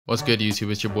What's good, YouTube?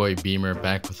 It's your boy Beamer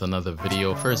back with another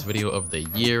video, first video of the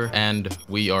year, and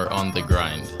we are on the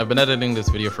grind. I've been editing this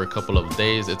video for a couple of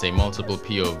days. It's a multiple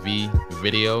POV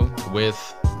video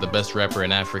with the best rapper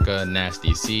in Africa,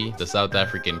 Nasty C, the South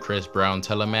African Chris Brown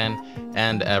Teleman,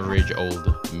 and average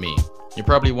old me. You're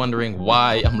probably wondering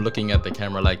why I'm looking at the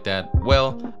camera like that.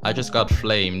 Well, I just got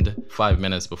flamed 5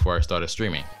 minutes before I started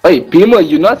streaming. Hey, Beamer,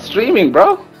 you're not streaming,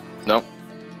 bro? No.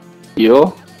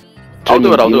 Yo? I'll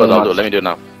do it. Let me do it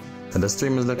now. And the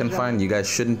stream is looking fine. You guys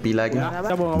shouldn't be lagging.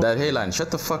 That hairline, shut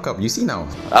the fuck up. You see now.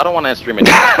 I don't want to stream it.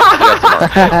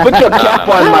 Put your cap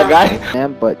on, my guy.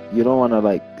 Man, but you don't want to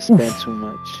like spend too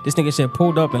much. This nigga shit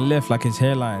pulled up and left like his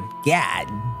hairline. God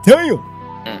damn.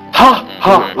 Ha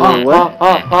ha ha ha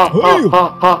ha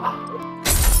ha ha.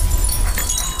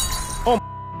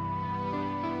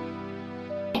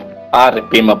 Oh.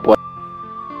 Beamerboy.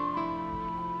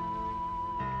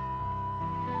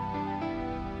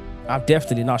 I'm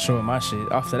definitely not showing my shit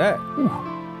after that.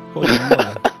 Holy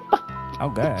moly. Oh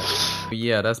god.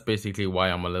 Yeah, that's basically why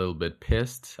I'm a little bit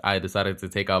pissed. I decided to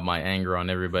take out my anger on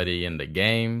everybody in the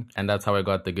game, and that's how I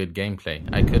got the good gameplay.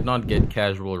 I could not get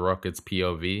Casual Rocket's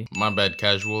POV. My bad,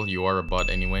 Casual. You are a bot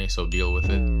anyway, so deal with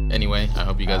it. Anyway, I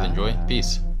hope you guys enjoy.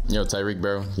 Peace. Yo, Tyreek,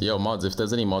 bro. Yo, mods, if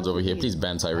there's any mods over here, please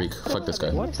ban Tyreek. Fuck this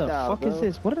guy. What the fuck is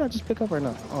this? What did I just pick up right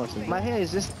now? Oh, it's My hair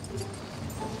is just...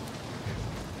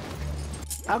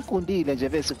 Akundile nje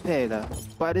bese kuphela,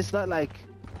 but it's not like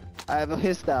I have a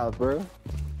hairstyle, bro.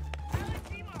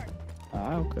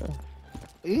 Ah, okay.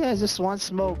 Yeah, just one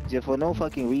smoke just for no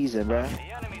fucking reason, bro.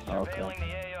 Okay.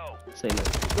 Say look.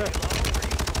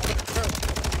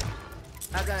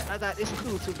 I got this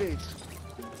food too, bitch.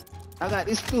 I got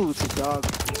this food too, dog.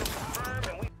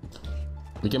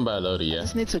 We can buy a loader, yeah. I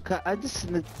just need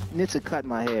to cut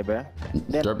my hair, bro.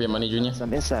 Then drop your money, Junior.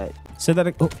 some inside. Say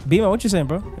that. Oh, Beamer, what you saying,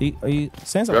 bro? Are you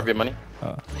saying something? Drop your money.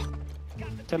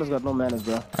 Taylor's got no manners,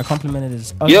 bro. I complimented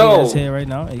his Yo. ugly ass hair right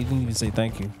now, and you didn't even say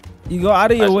thank you. You go out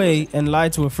of your way and lie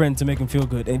to a friend to make him feel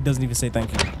good, and he doesn't even say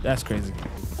thank you. That's crazy.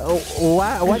 Oh,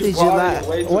 why? What did you lie?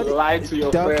 What lie to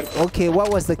your friend? Okay, what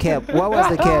was the cap? What was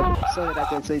the cap? So that I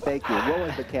can say thank you. What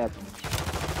was the cap?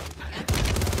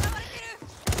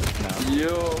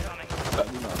 Yo.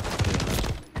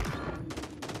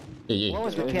 Yeah. What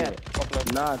was the cap?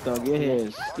 Nah, dog, your hair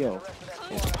is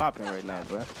it's popping right now,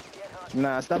 bro.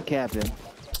 Nah, stop capping.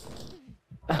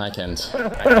 I can't.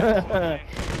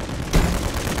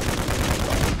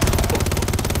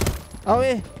 Oh,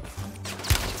 yeah.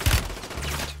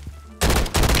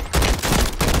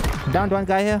 Downed one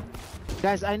guy here.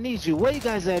 Guys, I need you. Where you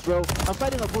guys at, bro? I'm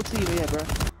fighting a full team here, bro.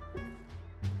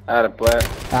 Out of black.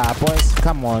 Ah, boys,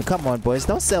 come on, boys.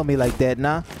 Don't sell me like that,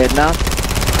 nah.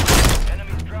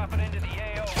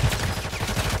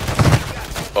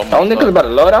 Oh, niggas about to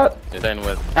load out?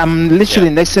 I'm literally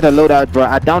next to the loadout, bro.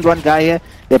 I downed one guy here.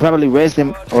 They probably raised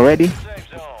him already.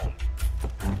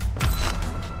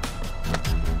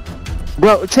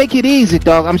 Bro, take it easy,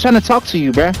 dog. I'm trying to talk to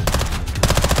you, bro.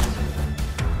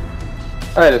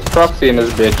 Hey, there's proxy in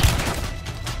this bitch.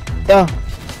 Yeah.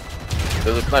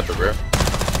 There's a sniper, bro.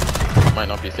 Might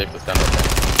not be safe to stand up there.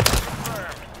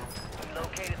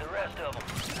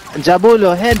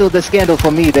 Jabulo, handle the scandal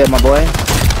for me there, my boy.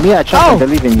 Me, I trust and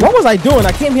believe in you. What was I doing?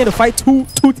 I came here to fight two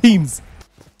teams.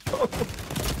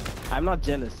 I'm not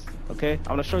jealous, okay?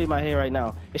 I'm gonna show you my hair right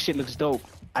now. This shit looks dope.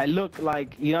 I look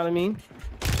like, you know what I mean?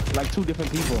 Like two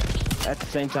different people at the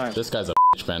same time. This guy's a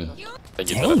bitch, man.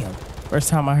 Damn. First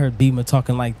time I heard Beamer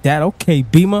talking like that. Okay,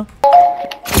 Beamer.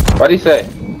 What'd he say?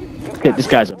 Okay, this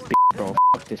guy's a bitch, bro.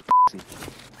 Fuck this pussy.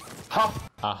 Ha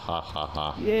ha ha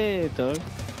ha. Yeah, dog.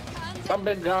 Some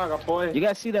big gaga, boy. You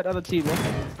guys see that other team, man?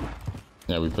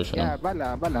 Yeah, we pushing Yeah, him.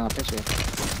 bala, push it.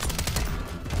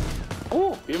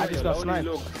 Oh, I just got sniped.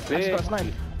 I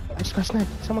just got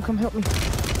sniped. Someone come help me.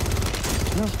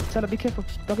 No, Tyler, be careful.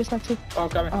 Don't get sniped too. Oh,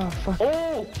 coming. Oh, fuck.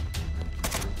 Oh!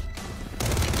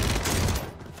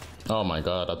 Oh my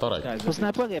god, I thought I... Who's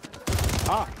sniper?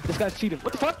 Ah, this guy's cheating.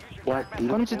 What the fuck? What?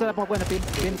 Come to the point when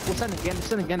pin. Send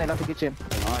again, I'll have to get him.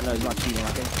 Oh, no, he's not cheating,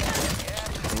 I think.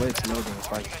 The way it's loading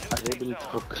is like...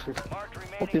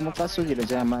 Okay, he's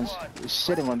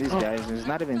shitting on these guys. He's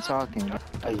not even talking.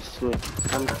 I swear.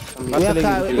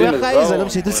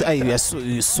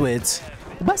 You sweat.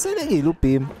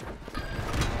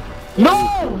 No!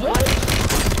 What?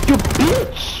 You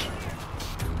bitch!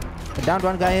 Downed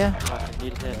one guy here.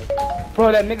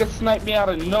 Bro, that nigga sniped me out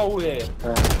of nowhere.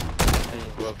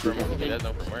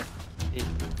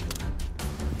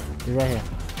 He's right here.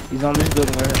 He's on this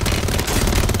building right here.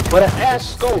 What an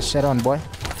ass go! Shut on, boy.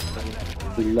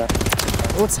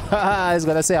 What's he's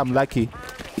gonna say I'm lucky.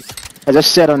 I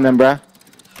just sat on them, bruh.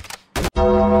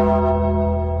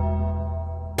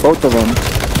 both of them.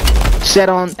 Set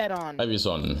on. Ivy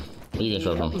son. Where you get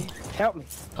shot from? Help me.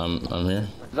 I'm here.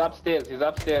 He's upstairs. He's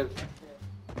upstairs.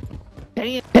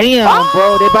 Damn,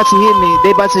 bro. They about to hit me.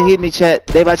 They about to hit me, chat.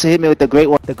 They about to hit me with the great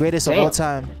one. The greatest of all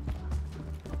time.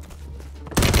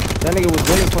 That nigga was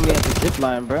waiting for me at the zip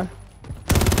line, bro.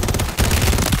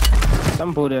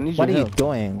 Some boy there needs What are your you help.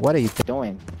 doing? What are you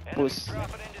doing?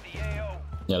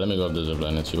 Yeah, let me go up the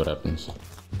zipline and see what happens.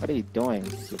 What are you doing?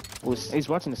 He's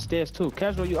watching the stairs too.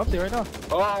 Casual, you up there right now?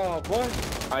 Oh, boy.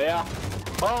 Oh, yeah.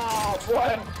 Oh,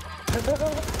 boy.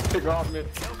 Take off me.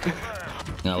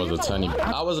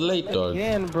 I was late, dog.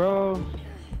 Again, bro.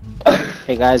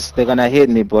 Hey guys, they're gonna hit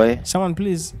me, boy. Someone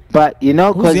please. But you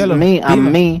know, Who's cause yellow? me, I'm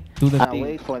Beamer. me. Do the I thing.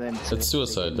 wait for them to. It's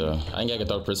suicide though. I ain't gotta get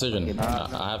dog precision.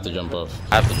 I have to jump off.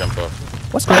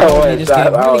 What's going on in this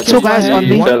game? How many Two kills guys do I on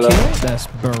have? me. One kill? That's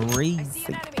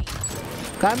crazy.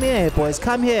 Come here, boys.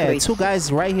 Come here. Two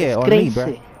guys right here on me,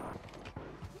 bro.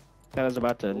 That was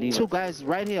about to leave. Two guys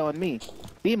right here on me.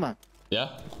 Beamer. Yeah?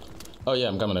 Oh yeah,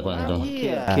 I'm coming. I'm coming.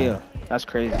 Yeah. Kill. That's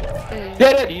crazy.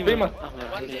 Get it, Beamer.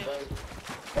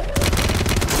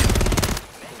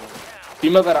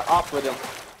 Beamer got an off with him.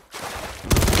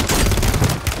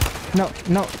 No.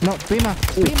 Beamer,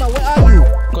 where are you?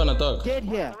 Gonna dog. Get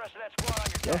here.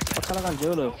 Yo, bakala kang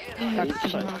jolo.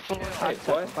 Hey,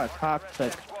 boy.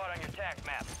 Toxic.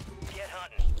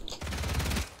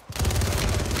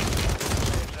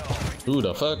 Who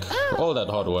the fuck? All that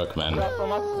hard work, man.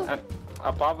 From us and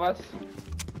above us.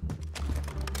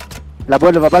 La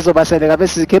bola va paso va ser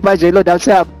vez que pa jelo down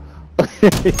tap.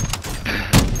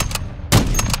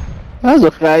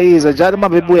 Azo khaiza jalo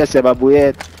mabebuya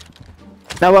sebabuye.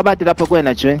 Na wabati lapho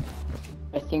kwena jwe.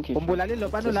 I think you Umbula lelo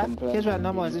pano la. Kezwa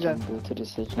noma nje. go to the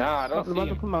station. Nah, I don't see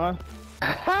him. Come on.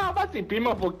 I'm asking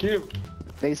Beamer forgive.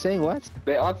 They saying what?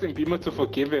 They asking Beamer to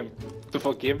forgive him. To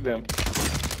forgive them.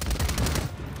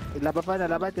 La bafana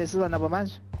la bate siwa nabo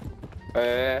manje.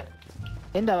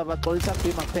 Indaba baxolisa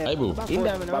Beamer kuphela. Hayibo.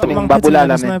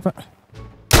 Babulala mina.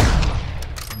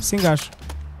 Singash.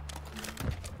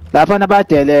 Lafana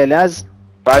badelele yazi.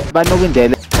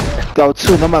 Banokundele.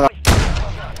 Kawu2 noma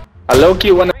I low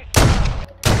key wanna.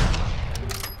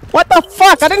 What the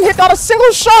fuck? I didn't hit out a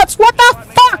single shot. What the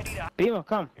fuck? Beamer,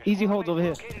 come. Easy holds over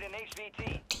here.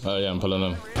 Oh yeah, I'm pulling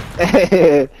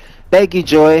him. Thank you,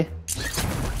 Joy.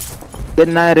 Good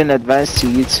night in advance to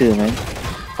you too, man.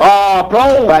 Oh,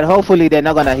 bro. But hopefully they're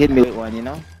not gonna hit me with one, you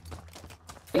know?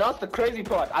 You know, that's the crazy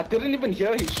part. I didn't even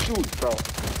hear his shoot, bro.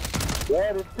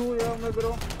 Yeah, there's two here, my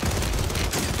bro.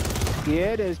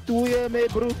 Yeah, there's two here, my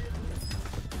bro.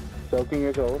 Talking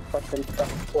is all fucking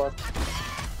stuff.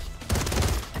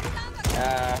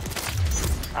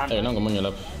 Hey, no, come on, you're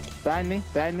up. Behind me.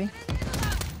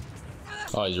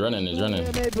 Oh, he's running. Yeah, my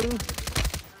bro.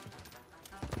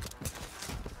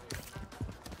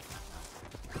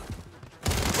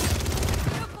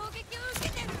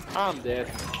 I'm dead.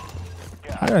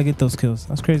 How did I get those kills?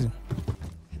 That's crazy.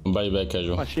 I'm by you back,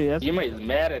 casual. Oh shit, that's Beamer is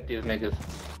mad at these niggas.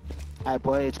 Alright,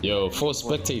 boy. Yo, 4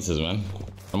 spectators, man.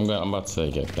 I'm about to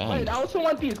get Wait, banned. I also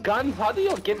want these guns. How do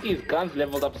you get these guns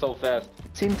leveled up so fast?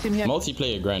 Team here.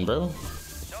 Multiplayer grind, bro.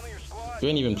 You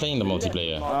ain't even playing the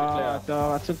multiplayer.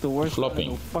 dog, I took the worst.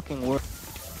 Flopping. The fucking worst.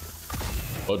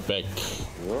 Out back.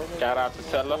 Shout out to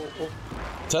Teller.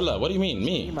 Teller, what do you mean?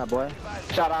 Me? My boy.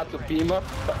 Shout out to Beamer.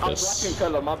 I'm Yes. rocking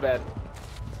Teller, my bad.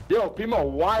 Yo, Beamer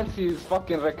wants his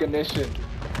fucking recognition.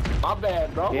 My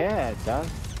bad, bro. Yeah, dog.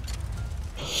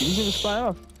 You need to spy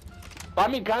off. Buy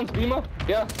me guns, Beamer.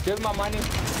 Yeah, here's my money.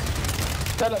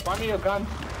 Teller, buy me your gun.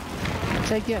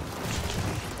 Take it.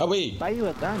 Oh, wait. Buy you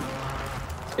a gun.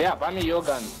 Yeah, buy me your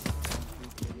gun.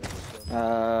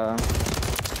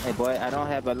 Hey boy, I don't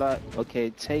have a lot. Okay,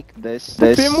 take this.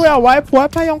 Pimo ya wipe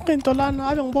yung kintolan.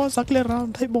 Ayong boss sa clear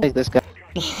round. Hey, bo. Take this guy.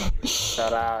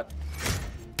 Shout out.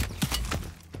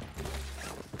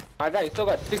 My guy, you still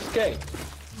got 6K.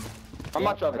 How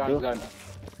much your I guns do. gun?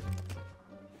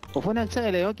 Ufuna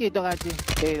kuthengele yonke into kathi.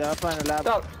 Hey, lapha nalapha.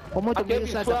 Dog, Umuntu I gave you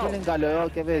umisa 12. aphile ngalo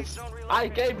yonke bese. I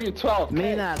gave you 12.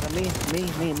 Mina, me.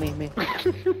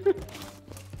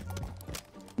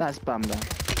 That's spam da.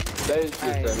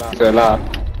 It's a lot.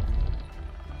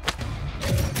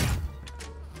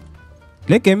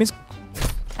 Le game is.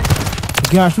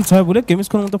 Ngingasho ukuthi hayibo le game is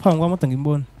khona umuntu phambi kwami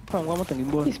ngimbona.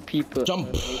 These people.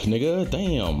 Jump, nigga.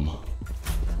 Damn.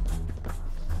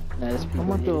 Nice people.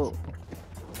 Umuntu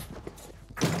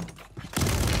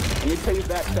Let me pay you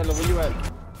back, Teller. Where you at?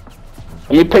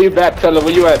 Let me pay you back, Teller.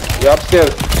 Where you at? You're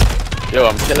upstairs. Yo,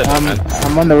 I'm killing it, man.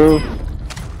 I'm on the roof.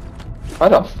 How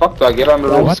the fuck do I get on the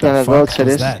I'm roof? just gonna go to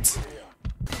was this. that?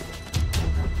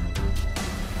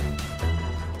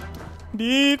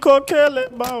 Diko kele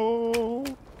bao.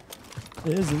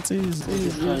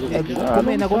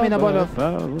 Izinsizwa. Kumina bolo.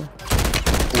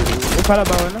 Ukhala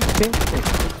ba wena?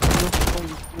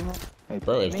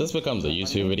 Bro, if this becomes a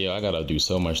YouTube video, I gotta do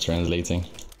so much translating.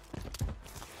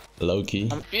 Low key.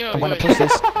 I'm gonna push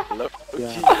this.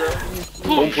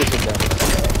 Don't push it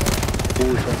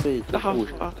down.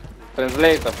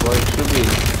 Translator, bro. It should be.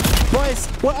 Boys,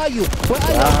 where are you? Where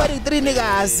are you? I'm fighting 3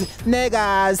 niggas.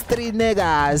 3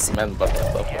 niggas. Man, but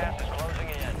stuff.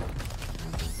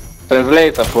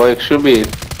 Translator, bro. It should be.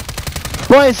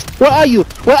 Boys, where are you?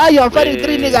 Where are you? I'm fighting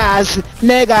 3 niggas.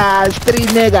 3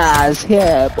 niggas.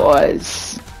 Yeah,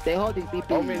 boys. They holding BP.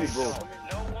 How many, bro?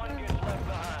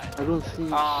 I don't see.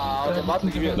 Okay, about to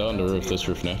give you. They're on the roof, this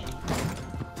roof now.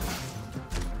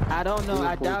 I don't know.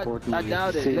 I doubt it.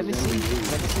 Let me see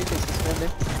if it's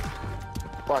suspended.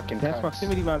 Fucking That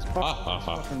proximity man's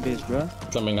fucking bitch, bro.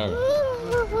 Something out.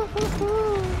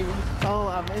 Oh,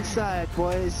 I'm inside,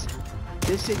 boys.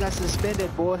 This shit got suspended,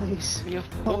 boys.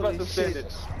 Holy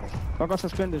shit. I got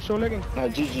suspended. Show legging. Nah,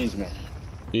 GG's, man.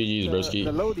 GG's, broski.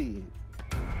 The loadie.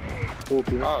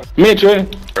 Me, Joy.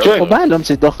 Kubalom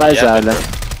si Doc Azala.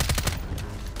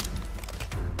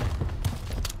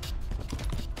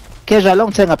 Keja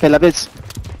long tenga phela bethi.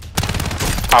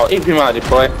 Aw, iphi imali,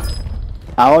 boy.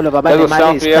 Awolo baba Lezo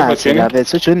nemali selfie yakho, isikhathi la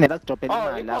bethi. Uthi unela kudrop Oh,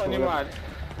 imali ikhona lapho. imali.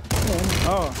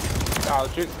 Oh, Aw,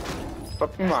 Joy.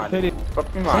 Stop imali. Teddy. Stop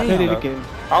play imali. the game.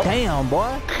 Damn,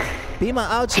 boy. Beamer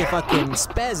out here fucking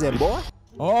spazzing, boy.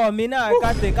 Oh, mina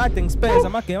kade ngispace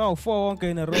amagame awu4 wonke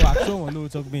in a row akusho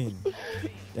ngolutho kumina.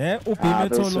 Ubhime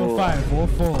tholo 5 or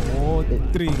 4 or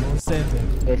 3 or 7.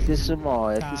 Ehlisa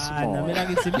umoya, Na mina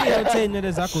ngithi mina u10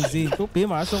 nele zakho zinhle.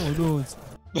 Ubhime asho ngolutho.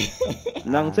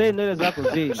 Na ngithe nele zakho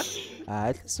zinhle.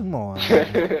 ehlisa umoya.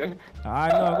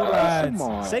 Hayi no, ku-right.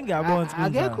 Sengiyabona ukuthi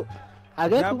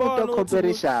Akekho umuntu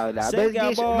ocomparishayo la.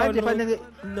 Ngisho manje fanele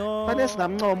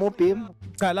singamncoma uBeam.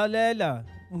 Cha lalela.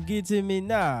 Ngithi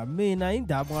mina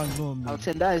indaba ngancomi.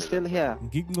 Awuthenda is still here.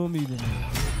 Ngikuncomile mina.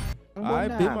 Hayi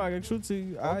Bhima ke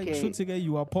kushuthi ke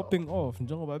you are popping off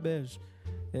njengoba besho.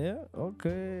 Yeah,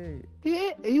 okay.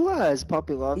 He was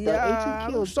popping off. Yeah,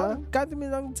 18 kills, huh? Kanti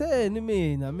mina ngitheni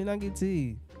mina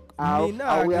ngithi.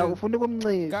 Mina ufuna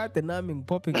ukumncika. Kade nami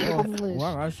ngipopping off.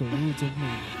 Wangasho ukuthi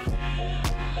kumina.